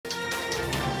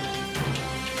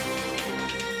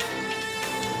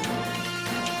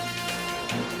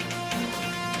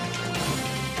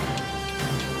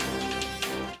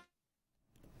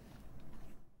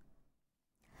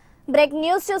Break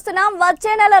news చూస్తున్నాం.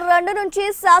 వచ్చే నెల 2 నుంచి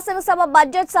శాసనసభ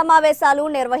బడ్జెట్ సమావేశాలు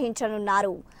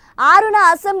నిర్వహించనున్నారు. 6న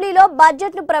అసెంబ్లీలో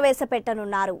బడ్జెట్ను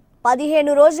ప్రవేశపెట్టనున్నారు.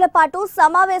 15 రోజుల పాటు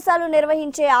సమావేశాలు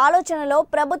నిర్వహించే ఆలోచనలో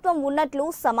ప్రభుత్వం ఉన్నట్లు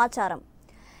సమాచారం.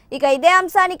 ఇక ఇదే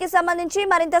అంశానికి సంబంధించి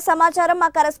మరింత సమాచారం మా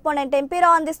కరెస్పాండెంట్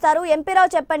ఎంపీరావు అందిస్తారు. ఎంపీరావు,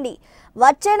 చెప్పండి.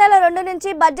 వచ్చే నెల 2 నుంచి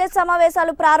బడ్జెట్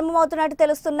సమావేశాలు ప్రారంభమవుతున్నట్టు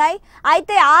తెలుస్తున్నాయి.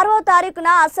 అయితే 6వ తారీఖున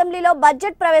అసెంబ్లీలో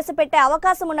బడ్జెట్ ప్రవేశపెట్టే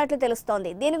అవకాశం ఉన్నట్లు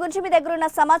తెలుస్తోంది. దీని గురించి మీ దగ్గర ఉన్న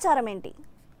సమాచారం ఏంటి?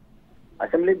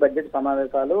 అసెంబ్లీ బడ్జెట్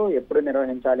సమావేశాలు ఎప్పుడు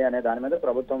నిర్వహించాలి అనే దాని మీద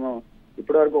ప్రభుత్వం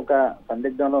ఇప్పటి వరకు ఒక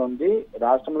సందిగ్ధంలో ఉంది.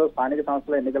 రాష్ట్రంలో స్థానిక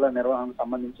సంస్థల ఎన్నికల నిర్వహణకు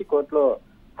సంబంధించి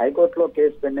హైకోర్టులో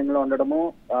కేసు పెండింగ్ లో ఉండడము,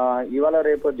 ఇవాళ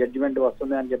రేపు జడ్జిమెంట్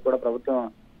వస్తుంది అని చెప్పి కూడా ప్రభుత్వం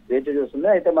వేచి చూస్తుంది.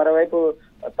 అయితే మరోవైపు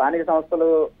స్థానిక సంస్థలు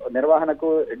నిర్వహణకు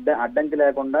అడ్డంకి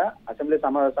లేకుండా అసెంబ్లీ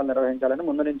సమావేశాలు నిర్వహించాలని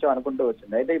ముందు నుంచో అనుకుంటూ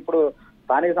వచ్చింది. అయితే ఇప్పుడు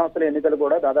స్థానిక సంస్థల ఎన్నికలు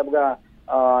కూడా దాదాపుగా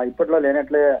ఇప్పట్లో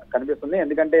లేనట్లే కనిపిస్తుంది.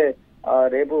 ఎందుకంటే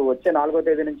రేపు వచ్చే 4వ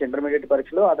తేదీ నుంచి ఇంటర్మీడియట్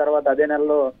పరీక్షలు, ఆ తర్వాత అదే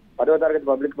నెలలో 10వ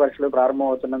తరగతి పబ్లిక్ పరీక్షలు ప్రారంభం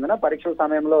అవుతున్నందున పరీక్షల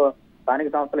సమయంలో స్థానిక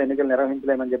సంస్థల ఎన్నికలు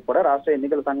నిర్వహించలేమని చెప్పి కూడా రాష్ట్ర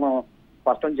ఎన్నికల సంఘం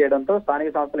స్పష్టం చేయడంతో స్థానిక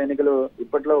సంస్థల ఎన్నికలు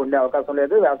ఇప్పట్లో ఉండే అవకాశం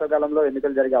లేదు. వేసవకాలంలో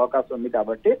ఎన్నికలు జరిగే అవకాశం ఉంది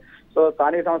కాబట్టి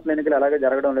స్థానిక సంస్థల ఎన్నికలు అలాగే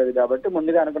జరగడం లేదు కాబట్టి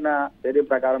ముందుగా అనుకున్న తేదీ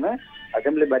ప్రకారమే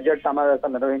అసెంబ్లీ బడ్జెట్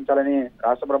సమావేశాలు నిర్వహించాలని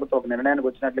రాష్ట్ర ప్రభుత్వం ఒక నిర్ణయానికి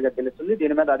వచ్చినట్లుగా తెలుస్తుంది.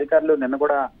 దీని మీద అధికారులు నిన్న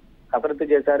కూడా కసరత్తు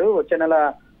చేశారు. వచ్చే నెల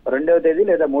 2వ తేదీ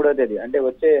లేదా 3వ తేదీ అంటే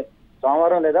వచ్చే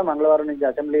సోమవారం లేదా మంగళవారం నుంచి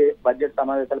అసెంబ్లీ బడ్జెట్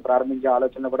సమావేశాలు ప్రారంభించే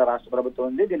ఆలోచన కూడా రాష్ట్ర ప్రభుత్వం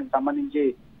ఉంది. దీనికి సంబంధించి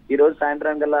ఈ రోజు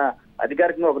సాయంత్రం కల్లా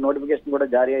అధికారికంగా ఒక నోటిఫికేషన్ కూడా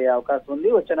జారీ అయ్యే అవకాశం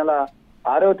ఉంది. వచ్చే నెల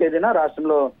 6వ తేదీన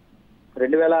రాష్ట్రంలో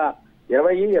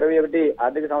 2020-21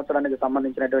 ఆర్థిక సంవత్సరానికి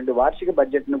సంబంధించినటువంటి వార్షిక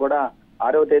బడ్జెట్ ను కూడా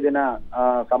 6వ తేదీన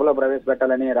సభలో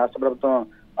ప్రవేశపెట్టాలని రాష్ట్ర ప్రభుత్వం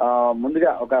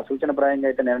ముందుగా ఒక సూచనప్రాయంగా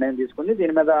అయితే నిర్ణయం తీసుకుంది.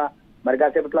 దీని మీద మరి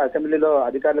కాసేపట్లో అసెంబ్లీలో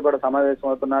అధికారులు కూడా సమావేశం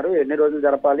అవుతున్నారు. ఎన్ని రోజులు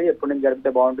జరపాలి, ఎప్పటి నుంచి జరిపితే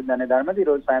బాగుంటుంది అనే దాని మీద ఈ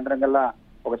రోజు సాయంత్రం కల్లా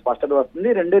ఒక స్పష్టత వస్తుంది.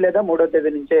 2 లేదా 3వ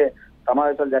తేదీ నుంచే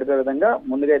సమావేశాలు జరిపే విధంగా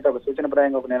ముందుగా అయితే ఒక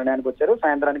సూచనప్రాయంగా ఒక నిర్ణయానికి వచ్చారు.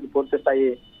 సాయంత్రానికి పూర్తి స్థాయి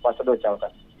స్పష్టత వచ్చే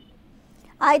అవకాశం.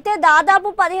 అయితే దాదాపు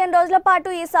 15 రోజుల పాటు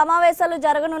ఈ సమావేశాలు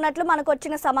జరగనున్నట్లు మనకు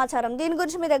వచ్చిన సమాచారం. దీని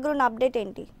గురించి మీ దగ్గర ఉన్న అప్డేట్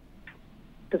ఏంటి?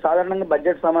 సాధారణంగా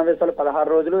బడ్జెట్ సమావేశాలు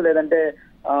 16 రోజులు లేదంటే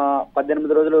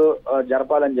 18 రోజులు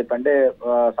జరపాలని చెప్పి, అంటే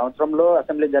సంవత్సరంలో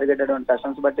అసెంబ్లీ జరిగేటటువంటి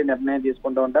సెషన్స్ బట్టి నిర్ణయం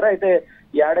తీసుకుంటూ ఉంటారు. అయితే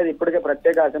ఈ ఏడాది ఇప్పటికే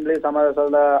ప్రత్యేక అసెంబ్లీ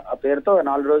సమావేశాల పేరుతో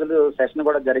 4 రోజులు సెషన్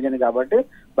కూడా జరిగింది కాబట్టి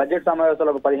బడ్జెట్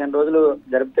సమావేశాలు ఒక 15 రోజులు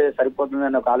జరిపితే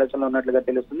సరిపోతుందని ఒక ఆలోచనలో ఉన్నట్లుగా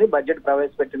తెలుస్తుంది. బడ్జెట్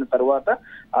ప్రవేశపెట్టిన తరువాత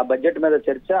ఆ బడ్జెట్ మీద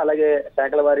చర్చ, అలాగే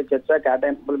శాఖల వారీ చర్చ,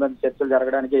 కేటాయింపుల మీద చర్చలు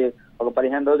జరగడానికి ఒక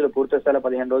 15 రోజులు, పూర్తి స్థాయిలో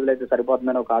 15 రోజులు అయితే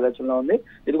సరిపోతుందని ఒక ఆలోచనలో ఉంది.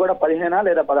 ఇది కూడా 15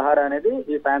 లేదా 16 అనేది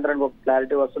ఈ సాయంత్రానికి ఒక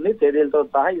క్లారిటీ వస్తుంది. తేదీలతో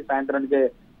సహా ఈ సాయంత్రానికి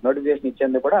నోటిఫికేషన్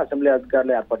ఇచ్చేందుకు కూడా అసెంబ్లీ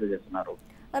అధికారులు ఏర్పాట్లు చేస్తున్నారు.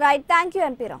 Right, thank you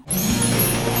ఎంపీరావు.